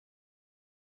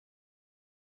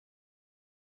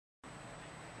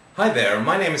Hi there,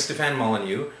 my name is Stefan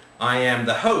Molyneux. I am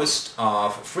the host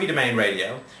of Free Domain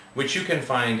Radio, which you can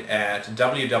find at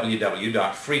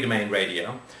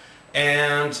www.freedomainradio.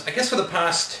 And I guess for the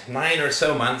past 9 or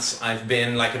so months I've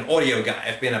been like an audio guy,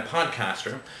 I've been a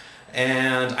podcaster,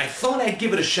 and I thought I'd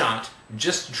give it a shot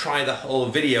just to try the whole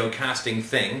video casting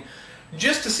thing,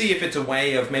 just to see if it's a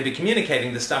way of maybe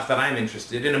communicating the stuff that I'm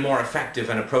interested in a more effective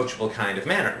and approachable kind of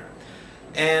manner.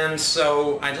 And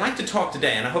so I'd like to talk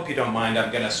today, and I hope you don't mind,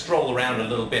 I'm going to stroll around a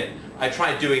little bit. I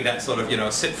tried doing that sort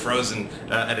of, sit frozen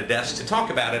at a desk to talk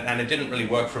about it, and it didn't really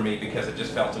work for me because it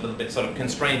just felt a little bit sort of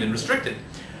constrained and restricted.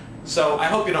 So I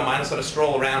hope you don't mind, I sort of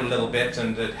stroll around a little bit,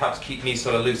 and it helps keep me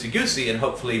sort of loosey-goosey and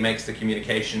hopefully makes the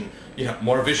communication,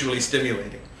 more visually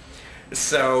stimulating.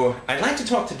 So I'd like to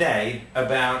talk today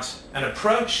about an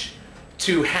approach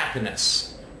to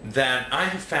happiness that I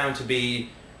have found to be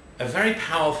a very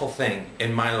powerful thing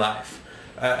in my life.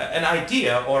 An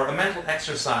idea or a mental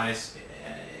exercise.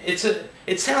 It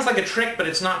sounds like a trick, but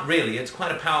it's not really. It's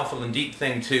quite a powerful and deep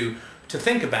thing to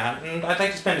think about, and I'd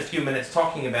like to spend a few minutes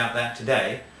talking about that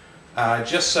today,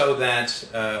 just so that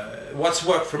what's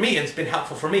worked for me and it's been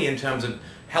helpful for me in terms of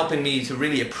helping me to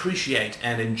really appreciate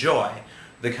and enjoy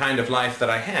the kind of life that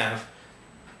I have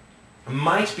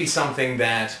might be something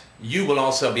that you will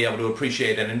also be able to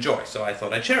appreciate and enjoy. So I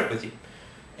thought I'd share it with you.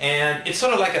 And it's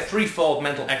sort of like a threefold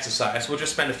mental exercise. We'll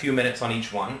just spend a few minutes on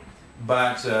each one,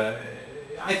 but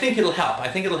I think it'll help. I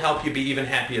think it'll help you be even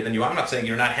happier than you are. I'm not saying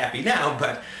you're not happy now,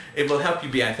 but it will help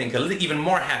you be, I think, even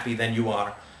more happy than you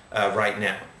are right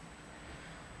now.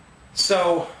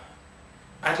 So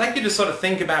I'd like you to sort of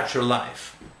think about your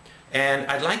life, and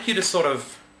I'd like you to sort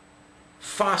of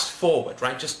fast forward,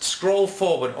 right? Just scroll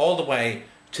forward all the way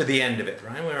to the end of it,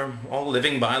 right? We're all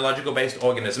living biological-based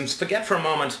organisms. Forget for a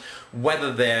moment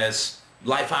whether there's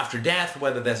life after death,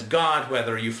 whether there's God,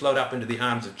 whether you float up into the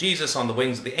arms of Jesus on the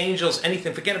wings of the angels,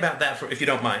 anything. Forget about that, if you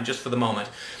don't mind, just for the moment.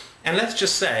 And let's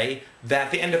just say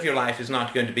that the end of your life is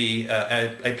not going to be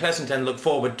a pleasant and look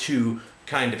forward to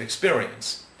kind of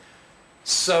experience.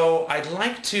 So I'd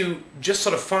like to just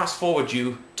sort of fast forward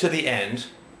you to the end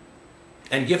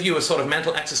and give you a sort of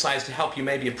mental exercise to help you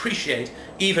maybe appreciate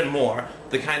even more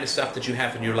the kind of stuff that you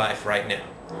have in your life right now.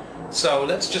 So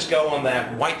let's just go on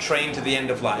that white train to the end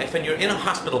of life, and you're in a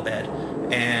hospital bed,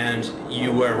 and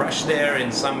you were rushed there in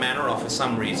some manner or for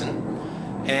some reason,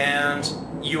 and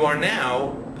you are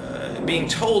now being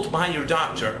told by your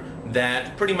doctor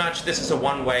that pretty much this is a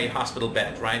one-way hospital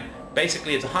bed, right?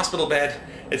 Basically, it's a hospital bed.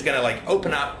 It's going to like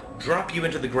open up, drop you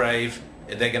into the grave.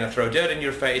 They're going to throw dirt in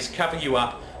your face, cover you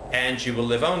up, and you will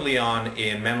live only on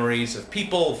in memories of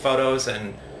people, photos,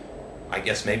 and I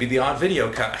guess maybe the odd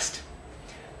video cast.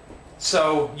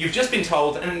 So you've just been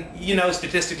told, and you know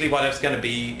statistically what it's going to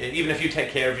be. Even if you take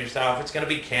care of yourself, it's going to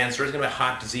be cancer, it's going to be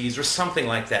heart disease, or something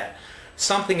like that.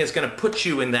 Something is going to put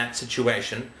you in that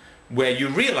situation where you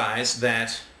realize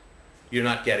that you're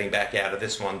not getting back out of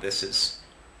this one. This is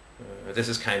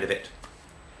kind of it.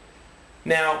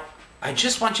 Now, I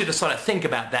just want you to sort of think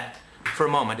about that for a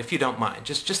moment, if you don't mind.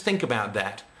 Just think about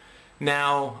that.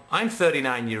 Now, I'm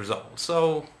 39 years old,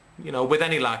 so, with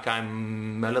any luck,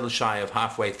 I'm a little shy of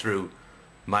halfway through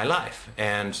my life.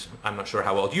 And I'm not sure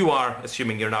how old you are.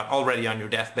 Assuming you're not already on your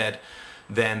deathbed,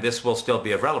 then this will still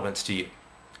be of relevance to you.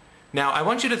 Now, I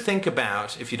want you to think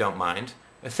about, if you don't mind,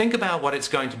 think about what it's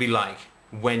going to be like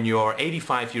when you're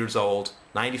 85 years old,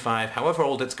 95, however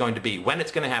old it's going to be, when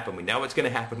it's going to happen. We know it's going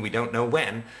to happen, we don't know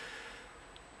when.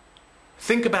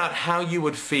 Think about how you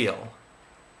would feel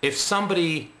if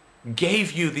somebody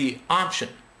gave you the option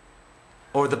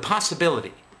or the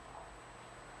possibility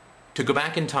to go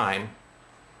back in time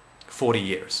 40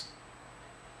 years.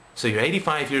 So you're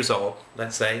 85 years old,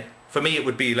 let's say. For me it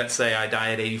would be, let's say I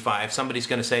die at 85. Somebody's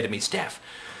going to say to me, Steph,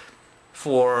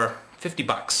 for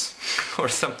 $50 or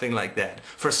something like that,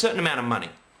 for a certain amount of money,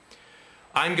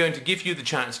 I'm going to give you the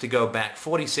chance to go back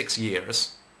 46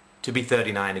 years to be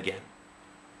 39 again.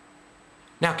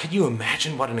 Now, can you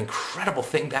imagine what an incredible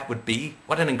thing that would be?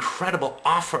 What an incredible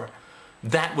offer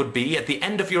that would be at the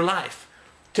end of your life.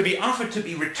 To be offered to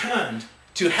be returned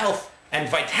to health and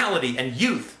vitality and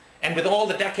youth, and with all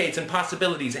the decades and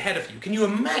possibilities ahead of you. Can you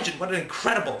imagine what an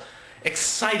incredible,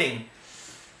 exciting,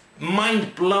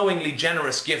 mind-blowingly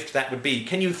generous gift that would be?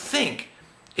 Can you think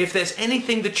if there's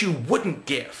anything that you wouldn't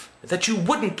give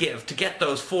to get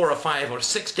those 4 or 5 or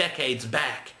 6 decades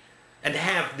back and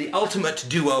have the ultimate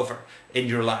do-over in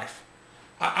your life?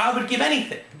 I would give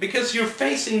anything, because you're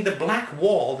facing the black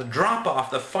wall, the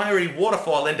drop-off, the fiery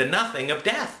waterfall into nothing of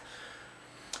death.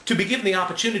 To be given the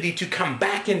opportunity to come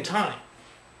back in time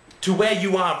to where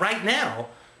you are right now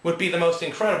would be the most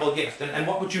incredible gift. And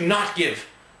what would you not give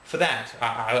for that.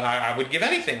 I would give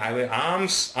anything. I would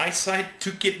arms, eyesight,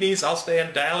 2 kidneys. I'll stay on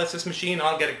a dialysis machine.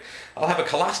 I'll have a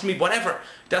colostomy. Whatever.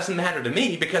 Doesn't matter to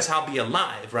me because I'll be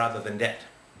alive rather than dead.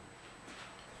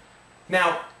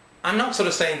 Now, I'm not sort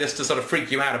of saying this to sort of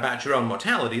freak you out about your own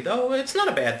mortality, though it's not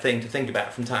a bad thing to think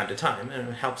about from time to time.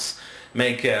 It helps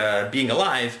make being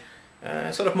alive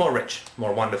sort of more rich,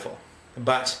 more wonderful.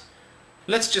 But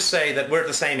let's just say that we're at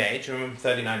the same age. I'm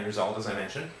 39 years old, as I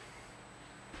mentioned.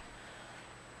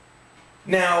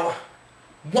 Now,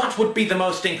 what would be the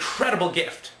most incredible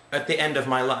gift at the end of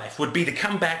my life would be to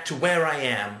come back to where I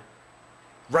am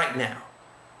right now,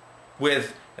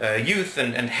 with youth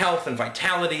and health and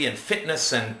vitality and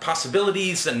fitness and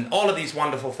possibilities and all of these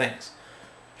wonderful things.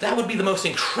 That would be the most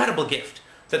incredible gift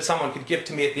that someone could give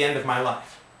to me at the end of my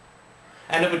life.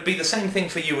 And it would be the same thing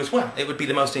for you as well. It would be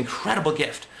the most incredible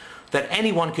gift that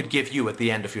anyone could give you at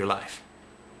the end of your life.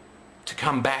 To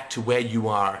come back to where you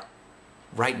are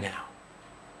right now.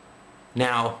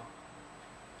 Now,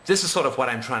 this is sort of what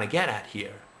I'm trying to get at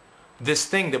here. This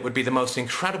thing that would be the most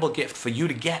incredible gift for you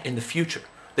to get in the future,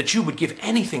 that you would give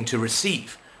anything to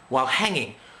receive while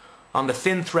hanging on the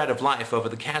thin thread of life over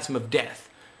the chasm of death.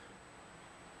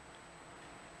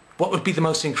 What would be the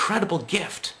most incredible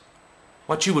gift?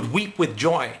 What you would weep with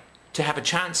joy to have a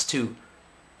chance to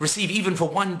receive even for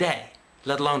one day,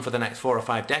 let alone for the next 4 or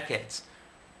 5 decades.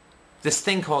 This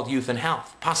thing called youth and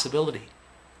health, possibility.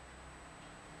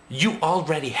 You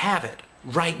already have it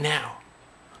right now.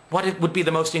 What it would be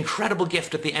the most incredible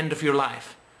gift at the end of your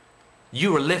life.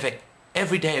 You are living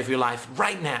every day of your life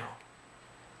right now.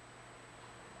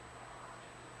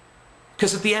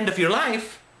 Because at the end of your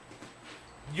life,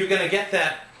 you're going to get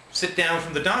that sit down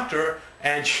from the doctor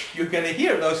and you're going to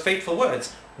hear those fateful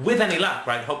words. With any luck,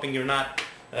 right? Hoping you're not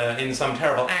in some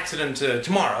terrible accident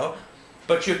tomorrow.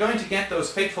 But you're going to get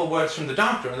those fateful words from the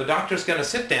doctor, and the doctor's going to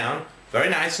sit down, very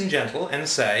nice and gentle, and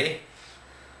say,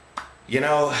 you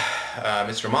know,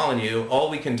 Mr. Molyneux, all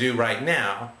we can do right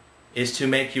now is to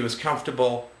make you as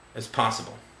comfortable as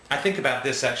possible. I think about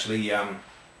this actually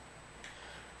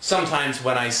sometimes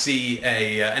when I see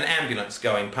an ambulance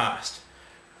going past.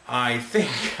 I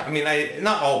think, I mean,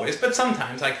 not always, but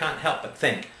sometimes I can't help but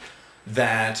think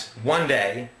that one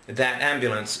day that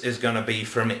ambulance is going to be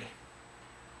for me.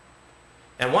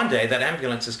 And one day that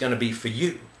ambulance is going to be for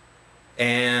you.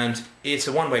 And it's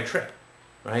a one-way trip.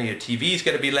 Right? Your TV's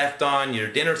going to be left on, your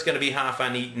dinner's going to be half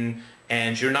uneaten,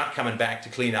 and you're not coming back to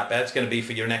clean up. That's going to be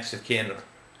for your next of kin or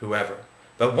whoever.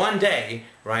 But one day,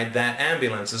 right, that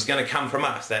ambulance is going to come from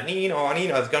us. That Nino,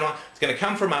 it's going to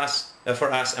come from us,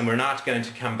 for us, and we're not going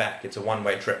to come back. It's a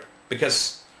one-way trip.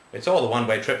 Because it's all a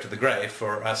one-way trip to the grave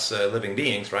for us living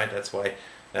beings, right? That's why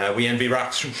we envy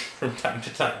rocks from time to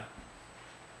time.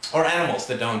 Or animals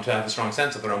that don't have a strong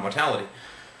sense of their own mortality.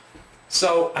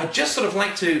 So I'd just sort of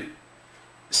like to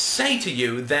say to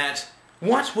you that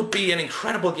what would be an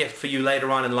incredible gift for you later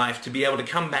on in life to be able to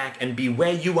come back and be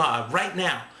where you are right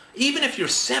now. Even if you're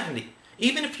 70,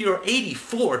 even if you're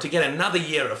 84, to get another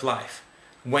year of life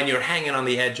when you're hanging on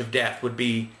the edge of death would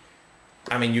be,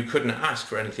 I mean, you couldn't ask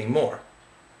for anything more.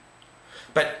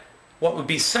 But what would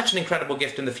be such an incredible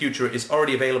gift in the future is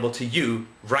already available to you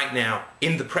right now,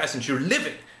 in the present. You're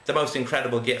living the most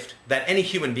incredible gift that any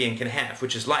human being can have,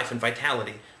 which is life and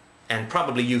vitality, and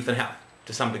probably youth and health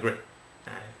to some degree.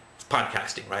 It's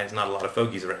podcasting, right? There's not a lot of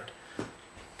fogies around.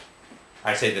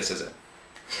 I say this as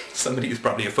somebody who's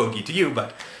probably a fogey to you,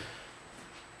 but...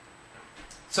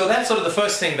 So that's sort of the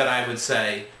first thing that I would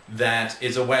say that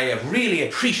is a way of really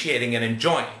appreciating and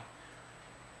enjoying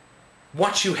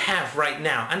what you have right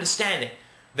now, understanding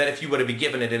that if you were to be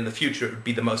given it in the future, it would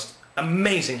be the most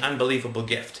amazing, unbelievable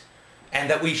gift, and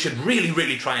that we should really,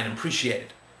 really try and appreciate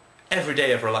it every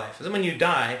day of our life. And when you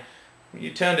die,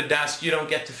 you turn to dust, you don't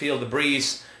get to feel the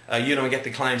breeze, you don't get to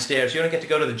climb stairs, you don't get to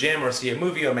go to the gym or see a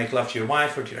movie or make love to your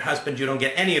wife or to your husband, you don't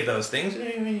get any of those things.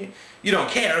 You don't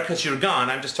care because you're gone.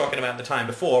 I'm just talking about the time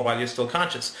before while you're still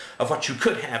conscious of what you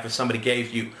could have if somebody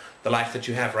gave you the life that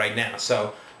you have right now.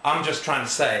 So I'm just trying to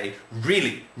say,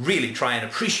 really, really try and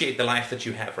appreciate the life that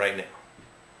you have right now.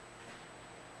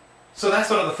 So that's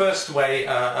sort of the first way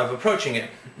of approaching it.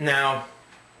 Now,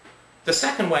 the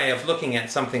second way of looking at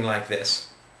something like this,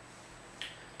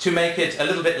 to make it a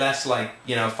little bit less like,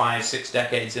 5, 6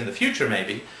 decades in the future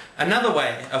maybe, another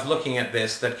way of looking at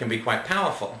this that can be quite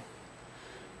powerful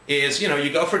is,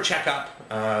 you go for a checkup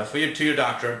to your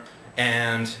doctor,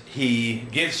 and he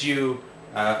gives you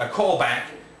a call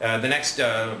back the next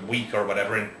week or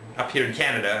whatever, and up here in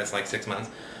Canada it's like 6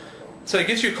 months. So he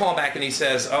gives you a call back and he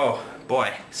says, oh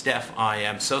boy, Steph, I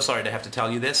am so sorry to have to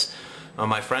tell you this.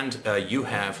 My friend, you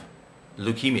have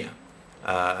leukemia.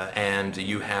 and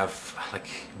you have like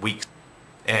weeks,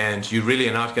 and you really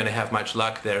are not going to have much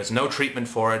luck. There's no treatment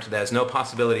for it. There's no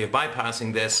possibility of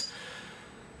bypassing this.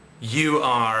 You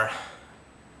are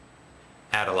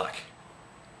out of luck.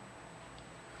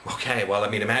 Okay, well, I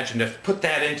mean, imagine if put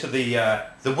that into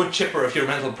the wood chipper of your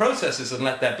mental processes and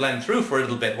let that blend through for a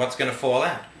little bit. What's going to fall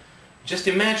out? Just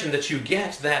imagine that you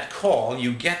get that call,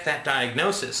 you get that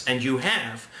diagnosis, and you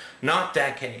have not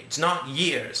decades, not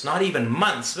years, not even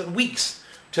months, but weeks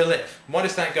to live. What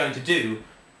is that going to do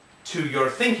to your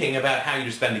thinking about how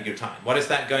you're spending your time? What is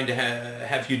that going to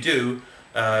have you do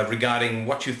regarding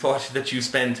what you thought that you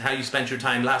spent, how you spent your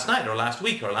time last night or last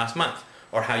week or last month,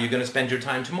 or how you're going to spend your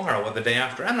time tomorrow or the day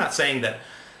after? I'm not saying that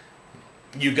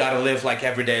you got to live like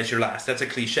every day is your last. That's a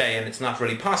cliche, and it's not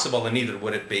really possible, and neither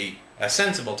would it be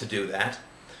sensible to do that.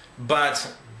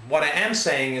 But what I am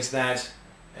saying is that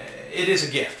it is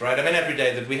a gift, right? I mean, every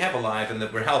day that we have alive and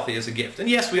that we're healthy is a gift. And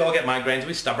yes, we all get migraines,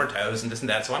 we stub our toes and this and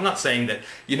that, so I'm not saying that,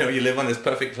 you know, you live on this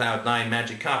perfect cloud nine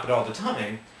magic carpet all the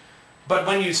time. But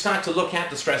when you start to look at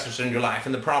the stressors in your life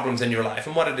and the problems in your life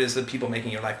and what it is that people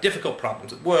making your life difficult,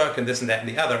 problems at work and this and that and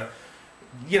the other,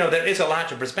 you know, there is a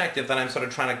larger perspective that I'm sort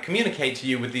of trying to communicate to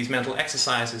you with these mental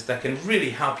exercises that can really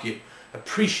help you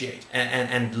appreciate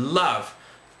and love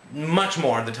much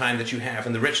more the time that you have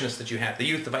and the richness that you have, the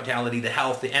youth, the vitality, the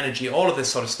health, the energy, all of this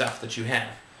sort of stuff that you have.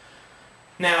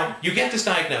 Now, you get this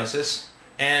diagnosis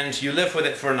and you live with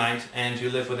it for a night and you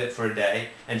live with it for a day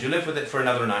and you live with it for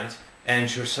another night,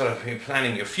 and you're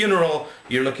planning your funeral,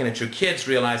 you're looking at your kids,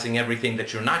 realizing everything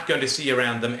that you're not going to see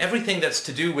around them, everything that's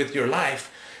to do with your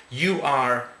life, you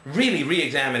are really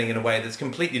re-examining in a way that's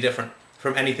completely different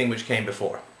from anything which came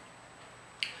before.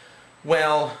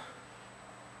 Well,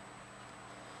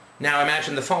 now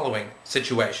imagine the following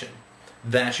situation,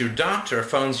 that your doctor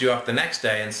phones you up the next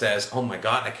day and says, oh my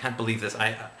God, I can't believe this,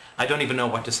 I don't even know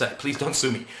what to say, please don't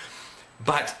sue me.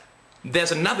 But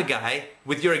there's another guy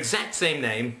with your exact same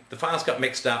name, the files got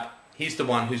mixed up, he's the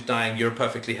one who's dying, you're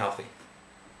perfectly healthy.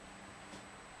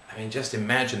 I mean, just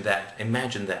imagine that,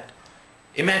 imagine that.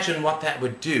 Imagine what that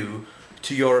would do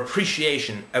to your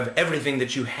appreciation of everything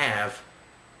that you have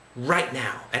right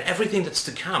now, and everything that's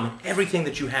to come, and everything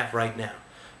that you have right now.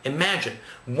 Imagine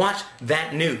what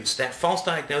that news, that false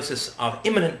diagnosis of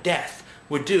imminent death,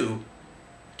 would do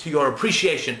to your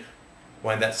appreciation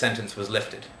when that sentence was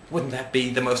lifted. Wouldn't that be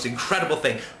the most incredible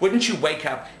thing? Wouldn't you wake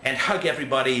up and hug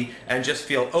everybody and just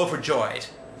feel overjoyed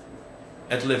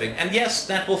at living? And yes,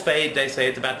 that will fade, they say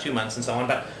it's about 2 months and so on,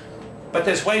 but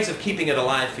there's ways of keeping it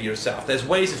alive for yourself. There's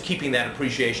ways of keeping that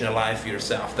appreciation alive for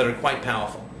yourself that are quite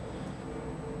powerful.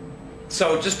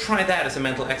 So just try that as a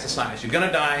mental exercise. You're going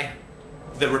to die,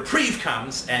 the reprieve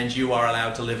comes, and you are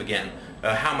allowed to live again.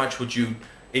 How much would you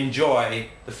enjoy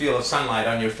the feel of sunlight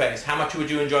on your face? How much would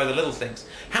you enjoy the little things?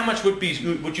 How much would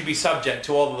you be subject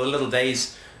to all of the little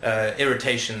days'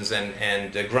 irritations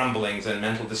and grumblings and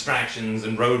mental distractions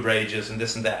and road rages and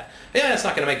this and that? Yeah, it's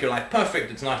not going to make your life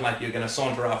perfect. It's not like you're going to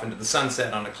saunter off into the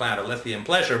sunset on a cloud of lithium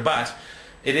pleasure, but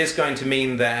it is going to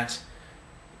mean that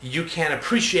you can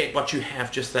appreciate what you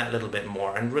have just that little bit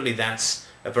more, and really that's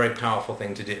a very powerful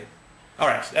thing to do. All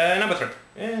right, number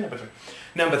three.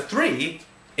 Number three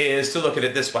is to look at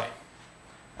it this way.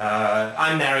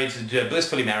 I'm married,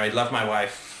 blissfully married, love my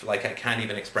wife like I can't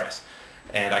even express.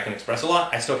 And I can express a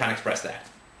lot, I still can't express that.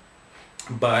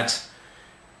 But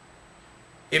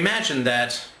imagine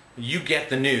that you get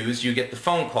the news, you get the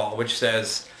phone call which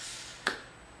says,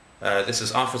 this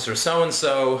is Officer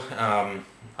so-and-so,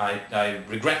 I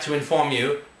regret to inform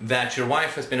you that your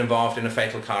wife has been involved in a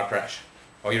fatal car crash,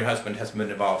 or your husband has been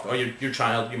involved, or your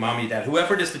child, your mom, your dad,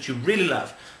 whoever it is that you really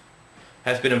love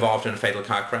has been involved in a fatal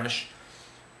car crash,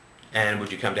 and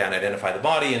would you come down and identify the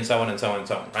body, and so on and so on and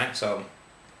so on, right? So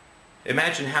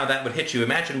imagine how that would hit you.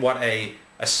 Imagine what a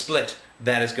split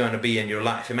that is going to be in your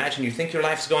life. Imagine you think your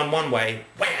life's going one way,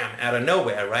 wham, out of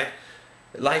nowhere, right?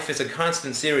 Life is a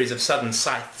constant series of sudden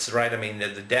sights, right? I mean,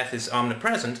 the death is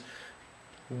omnipresent.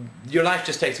 Your life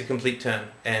just takes a complete turn,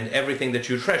 and everything that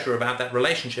you treasure about that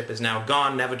relationship is now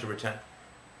gone, never to return.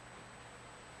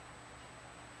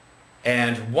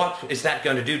 And what is that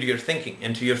going to do to your thinking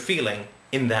and to your feeling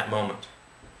in that moment?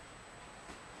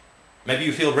 Maybe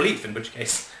you feel relief, in which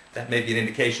case that may be an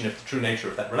indication of the true nature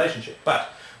of that relationship. But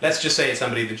let's just say it's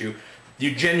somebody that you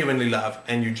genuinely love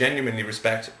and you genuinely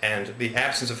respect, and the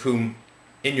absence of whom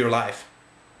in your life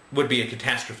would be a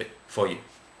catastrophe for you.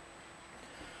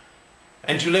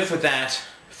 And you live with that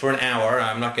for an hour.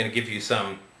 I'm not going to give you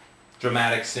some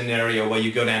dramatic scenario where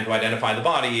you go down to identify the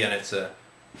body and it's a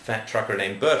fat trucker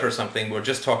named Bert or something. We'll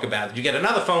just talk about it. You get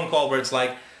another phone call where it's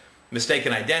like,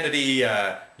 mistaken identity,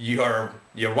 your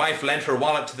wife lent her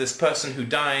wallet to this person who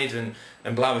died, and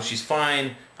blah, blah, she's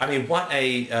fine. I mean, what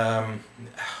an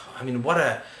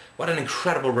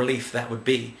incredible relief that would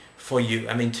be for you.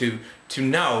 I mean, to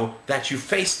know that you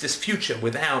face this future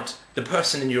without the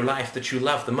person in your life that you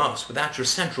love the most, without your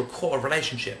central core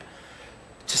relationship.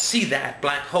 To see that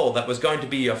black hole that was going to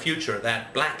be your future,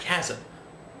 that black chasm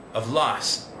of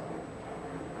loss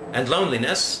and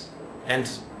loneliness and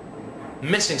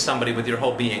missing somebody with your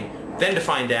whole being, then to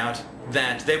find out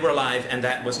that they were alive and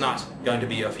that was not going to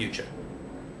be your future.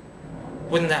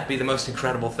 Wouldn't that be the most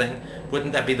incredible thing?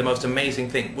 Wouldn't that be the most amazing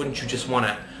thing? Wouldn't you just want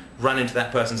to run into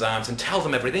that person's arms and tell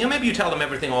them everything? Or maybe you tell them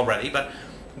everything already, but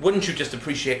wouldn't you just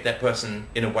appreciate that person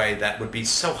in a way that would be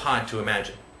so hard to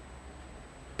imagine?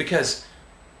 Because,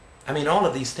 I mean, all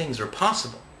of these things are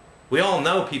possible. We all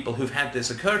know people who've had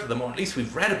this occur to them, or at least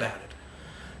we've read about it.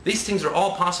 These things are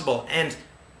all possible, and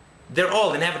they're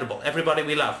all inevitable. Everybody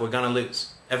we love, we're going to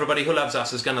lose. Everybody who loves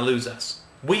us is going to lose us.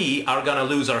 We are going to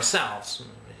lose ourselves,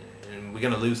 and we're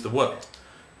going to lose the world.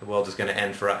 The world is going to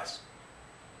end for us.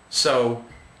 So,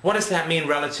 what does that mean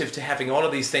relative to having all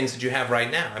of these things that you have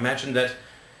right now? Imagine that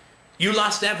you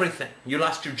lost everything. You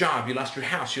lost your job, you lost your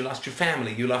house, you lost your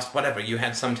family, you lost whatever. You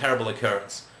had some terrible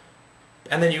occurrence.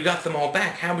 And then you got them all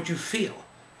back. How would you feel?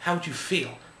 How would you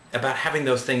feel about having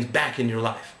those things back in your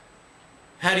life?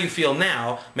 How do you feel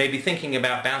now, maybe thinking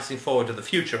about bouncing forward to the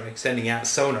future, like sending out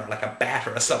sonar, like a bat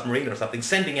or a submarine or something,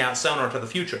 sending out sonar to the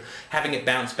future, having it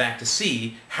bounce back to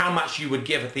see how much you would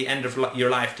give at the end of your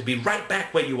life to be right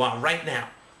back where you are right now.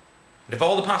 And if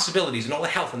all the possibilities and all the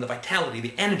health and the vitality,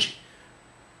 the energy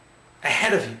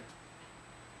ahead of you,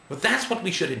 well, that's what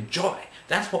we should enjoy.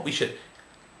 That's what we should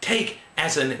take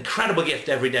as an incredible gift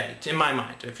every day, in my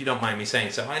mind, if you don't mind me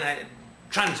saying so. And I'm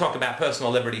trying to talk about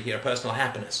personal liberty here, personal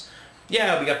happiness.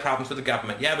 Yeah, we got problems with the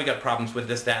government. Yeah, we got problems with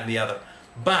this, that, and the other.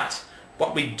 But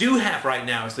what we do have right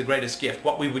now is the greatest gift,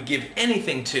 what we would give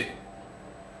anything to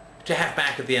have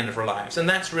back at the end of our lives. And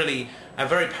that's really a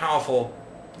very powerful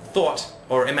thought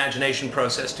or imagination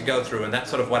process to go through. And that's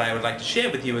sort of what I would like to share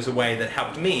with you as a way that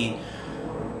helped me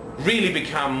really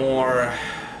become more...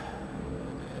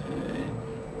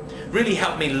 really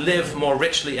helped me live more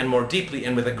richly and more deeply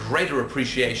and with a greater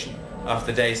appreciation of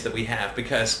the days that we have,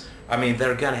 because, I mean,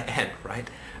 they're going to end, right?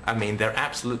 I mean, they're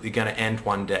absolutely going to end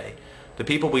one day. The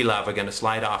people we love are going to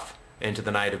slide off into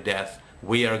the night of death.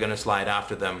 We are going to slide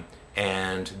after them,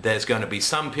 and there's going to be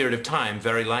some period of time,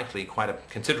 very likely quite a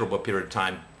considerable period of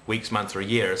time, weeks, months, or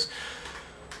years,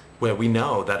 where we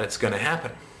know that it's going to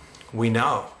happen. We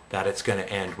know that it's going to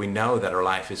end. We know that our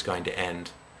life is going to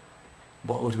end.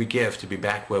 What would we give to be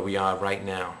back where we are right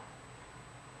now?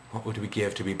 What would we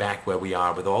give to be back where we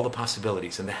are with all the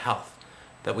possibilities and the health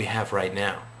that we have right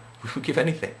now? We would give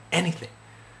anything, anything.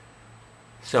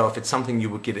 So if it's something you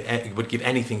would give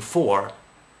anything for,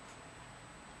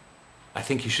 I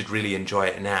think you should really enjoy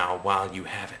it now while you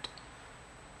have it.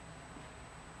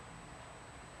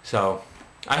 So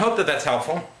I hope that that's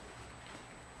helpful.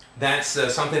 That's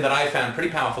something that I found pretty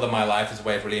powerful in my life as a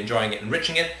way of really enjoying it,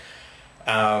 enriching it.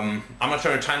 I'm not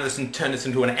trying to turn this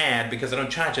into an ad because I don't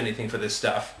charge anything for this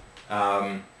stuff.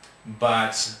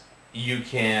 But you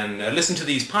can listen to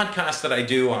these podcasts that I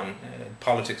do on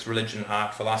politics, religion,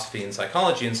 art, philosophy, and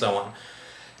psychology, and so on.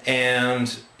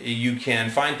 And you can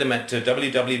find them at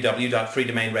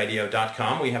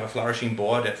www.freedomainradio.com. We have a flourishing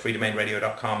board at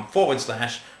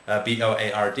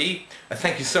freedomainradio.com/BOARD.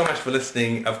 Thank you so much for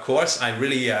listening, of course. I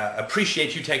really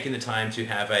appreciate you taking the time to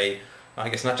have I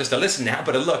guess not just a listen now,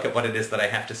 but a look at what it is that I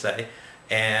have to say.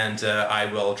 And I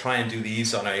will try and do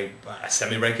these on a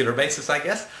semi-regular basis, I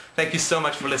guess. Thank you so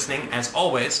much for listening, as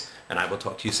always, and I will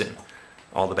talk to you soon.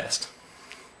 All the best.